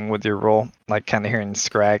 Spring, with your role, like kind of hearing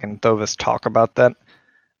Scrag and Thovis talk about that.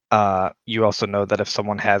 You also know that if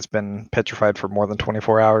someone has been petrified for more than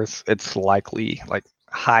 24 hours, it's likely, like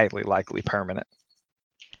highly likely, permanent.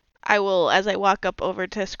 I will, as I walk up over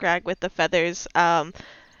to Scrag with the feathers,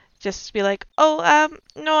 just be like, oh,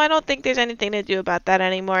 no, I don't think there's anything to do about that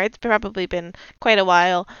anymore. It's probably been quite a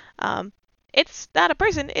while. It's not a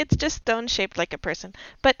person, it's just stone shaped like a person.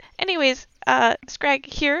 But anyways, Scrag,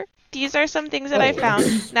 here, these are some things that I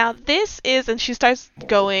found. Now, this is, and she starts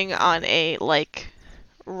going on a, like,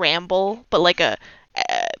 ramble, but like a,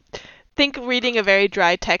 think reading a very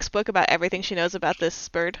dry textbook about everything she knows about this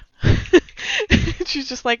bird. She's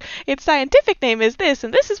just like, its scientific name is this,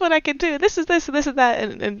 and this is what I can do. This is this, and this is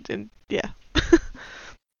that, and yeah.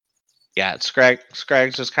 Yeah,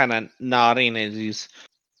 Scrag's just kind of nodding as he's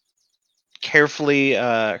carefully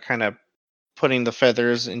kind of putting the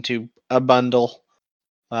feathers into a bundle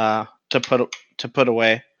to put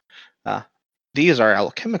away. These are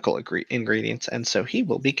alchemical ingredients, and so he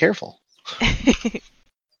will be careful.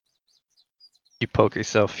 You poke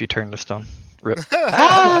yourself, you turn to stone. Rip.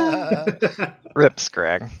 Ah! Rip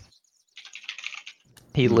Scrag.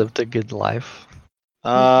 He lived a good life.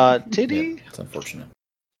 Did he? Yeah, it's unfortunate.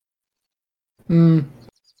 To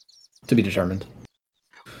be determined.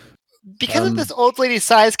 Because of this old lady's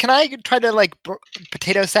size, can I try to like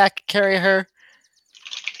potato sack carry her?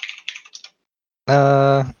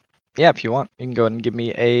 Yeah, if you want, you can go ahead and give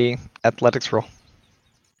me a athletics roll.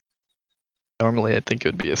 Normally, I think it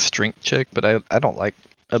would be a strength check, but I don't like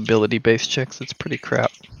ability-based checks. It's pretty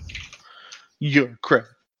crap. You're crap.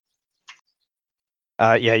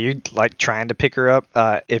 Yeah, you're like trying to pick her up.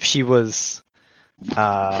 If she was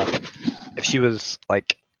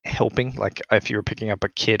like helping, like if you were picking up a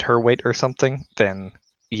kid her weight or something, then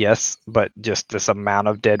yes. But just this amount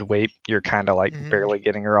of dead weight, you're kind of like barely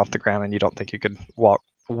getting her off the ground, and you don't think you could walk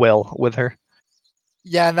well with her.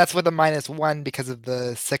 Yeah, and that's with a -1 because of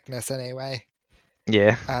the sickness anyway.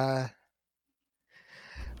 Yeah.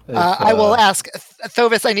 I will ask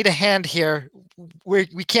Thovis. I need a hand here. We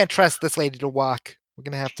can't trust this lady to walk. We're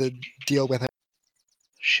gonna have to deal with her.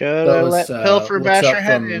 Should I let Pilfer bash her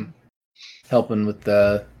head in? Helping with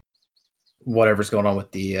the whatever's going on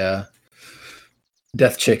with the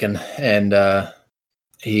death chicken, and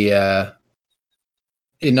he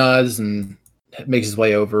nods and makes his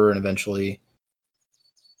way over, and eventually,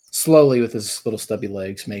 slowly with his little stubby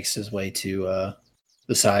legs, makes his way to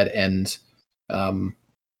the side and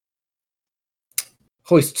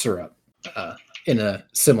hoists her up in a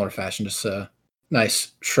similar fashion, just a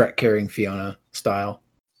nice Shrek carrying Fiona style.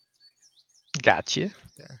 Gotcha.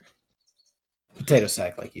 Potato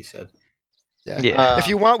sack, like you said. Yeah. If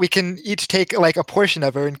you want, we can each take like a portion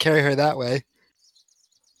of her and carry her that way.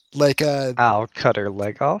 Like I'll cut her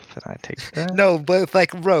leg off, and I take that. no, but with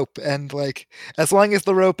like rope, and like as long as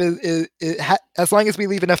the rope as long as we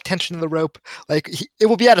leave enough tension in the rope, like it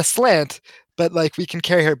will be at a slant, but like we can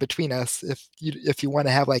carry her between us if you want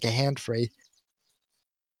to have like a hand free.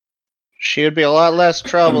 She would be a lot less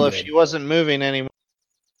trouble if she wasn't moving anymore.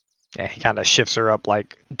 Yeah, he kind of shifts her up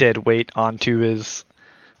like dead weight onto his.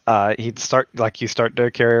 You start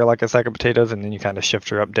to carry her like a sack of potatoes, and then you kind of shift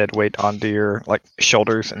her up dead weight onto your like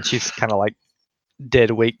shoulders, and she's kind of like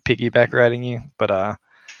dead weight piggyback riding you, but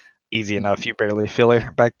easy enough. You barely feel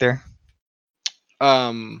her back there.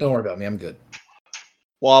 Don't worry about me. I'm good.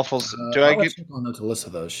 Waffles. Do I get on to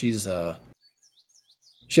Alyssa though? She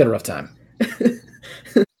had a rough time.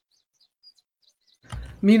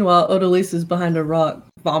 Meanwhile, Odalise is behind a rock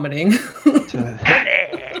vomiting.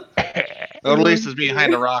 Odalise is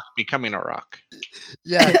behind a rock, becoming a rock.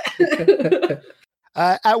 Yeah.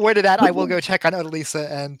 At word of that, I will go check on Odalisa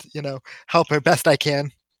and help her best I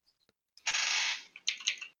can.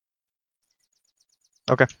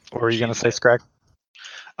 Okay. What were you gonna say, Scrag?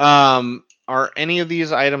 Are any of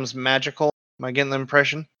these items magical? Am I getting the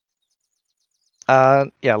impression?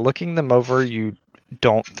 Yeah. Looking them over, you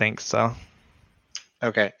don't think so.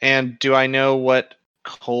 Okay. And do I know what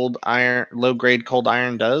low-grade cold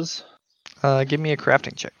iron does? Give me a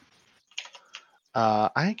crafting check.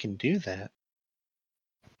 I can do that.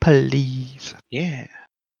 Please. Yeah.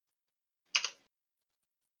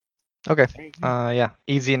 Okay. Yeah,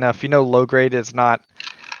 easy enough. You know, low grade is not.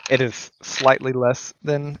 It is slightly less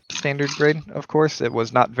than standard grade, of course. It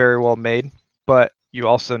was not very well made, but you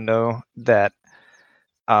also know that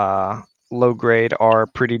low grade are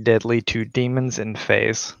pretty deadly to demons and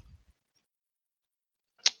fays.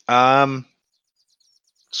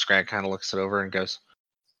 Scrag kind of looks it over and goes,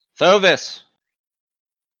 Thovis,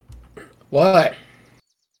 What?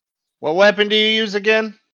 what weapon do you use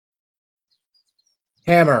again?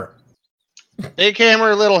 Hammer. Big hammer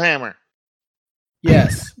or little hammer?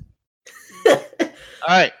 Yes.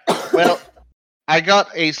 Alright, well, I got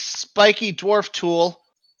a spiky dwarf tool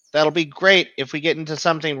that'll be great if we get into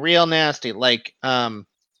something real nasty, like demon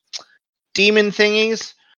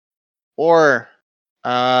thingies or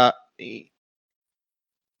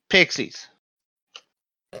pixies.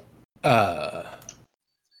 Uh.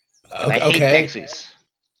 And I hate Okay. pixies.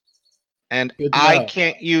 And Good to I know.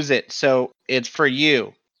 can't use it, so it's for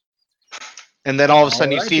you. And then all of a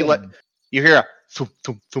sudden Alright you then. hear a thump,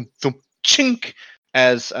 thump, thump, thump, chink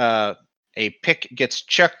as a pick gets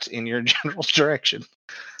chucked in your general direction.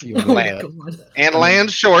 You Oh my wanna- god. And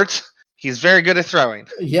lands short. He's very good at throwing.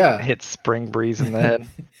 Yeah. Hit Spring Breeze in the head.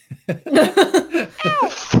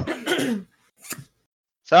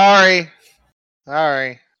 Sorry.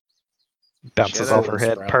 Bounces Should've- off her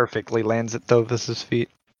head Sprout. perfectly, lands at Thovis's feet.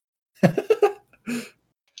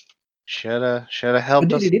 Shoulda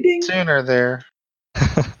helped us Ding. sooner there.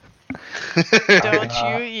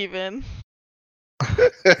 Don't you even.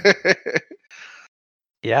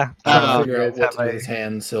 Yeah. Trying Uh, to figure out what to do with his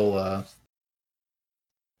hands. He'll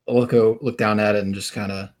look down at it and just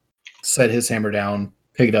kind of set his hammer down,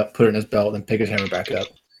 pick it up, put it in his belt, and pick his hammer back up.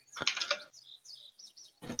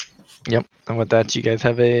 Yep. And with that, you guys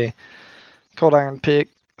have a cold iron pick,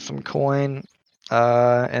 some coin,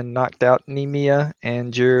 and knocked out Nemia,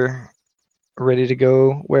 and you're ready to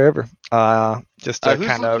go wherever. Just to who's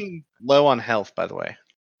kind of. looking low on health, by the way?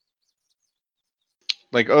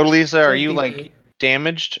 Like, Odalisa, are you That'd be like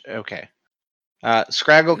damaged? Okay.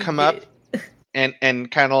 Scrag will come up and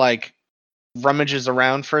kind of like rummages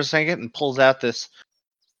around for a second and pulls out this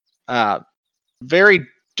very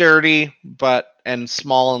dirty and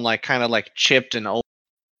small and like kind of like chipped and old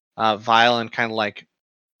vial, and kind of like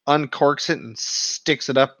uncorks it and sticks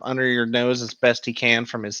it up under your nose as best he can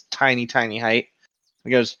from his tiny height. He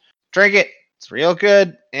goes, drink it, it's real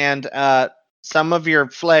good, and some of your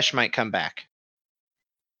flesh might come back.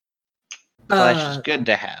 Flesh is good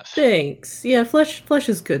to have. Thanks. Yeah, flesh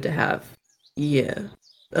is good to have. Yeah.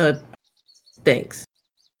 Thanks.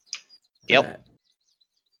 for Yep.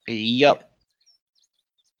 that. Yep.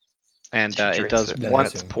 And She it drinks does it, one.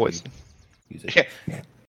 that's poison. Use it.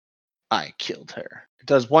 I killed her. It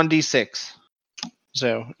does 1d6.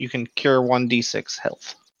 So you can cure 1d6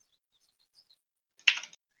 health.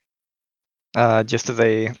 Just as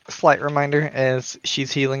a slight reminder, as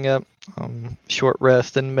she's healing up, short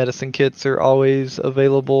rest and medicine kits are always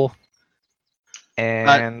available.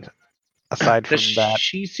 And aside from Does that,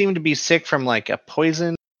 she seem to be sick from like a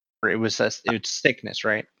poison, or it's sickness,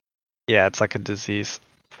 right? yeah, it's like a disease.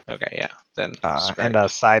 Okay, yeah. Then And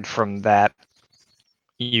aside from that,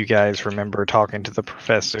 you guys remember talking to the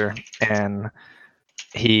professor, and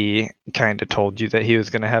he kind of told you that he was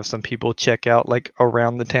going to have some people check out like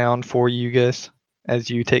around the town for you guys as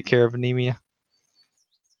you take care of anemia.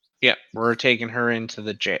 yeah, we're taking her into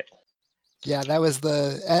the jail. Yeah, that was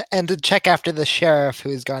and to check after the sheriff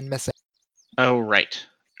who's gone missing. Oh, right.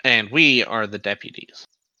 And we are the deputies.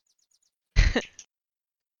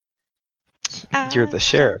 You're the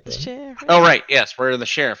sheriff. The sheriff. Oh, right. Yes, we're the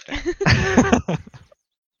sheriff now.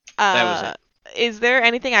 That was it. Is there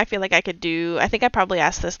anything I feel like I could do? I think I probably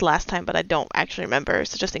asked this last time, but I don't actually remember.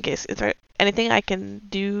 So just in case, is there anything I can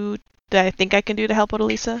do that I think I can do to help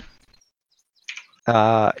Odalisa?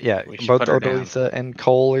 Yeah, We should both put her down. Odalisa and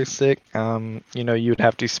Cole are sick. You'd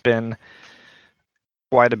have to spend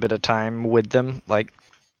quite a bit of time with them, like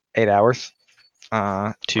 8 hours,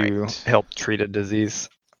 to Right. help treat a disease.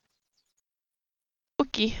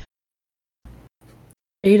 Okay.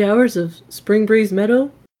 8 hours of Spring Breeze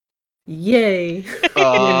Meadow? Yay!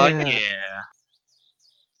 Yeah.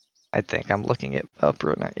 I think I'm looking it up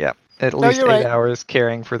right now. Yeah, at No, least you're 8 right. hours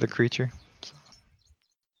caring for the creature.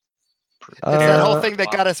 It's that whole Uh, thing that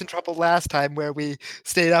got us in trouble last time where we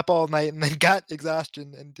stayed up all night and then got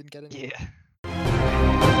exhaustion and didn't get any.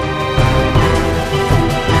 Yeah.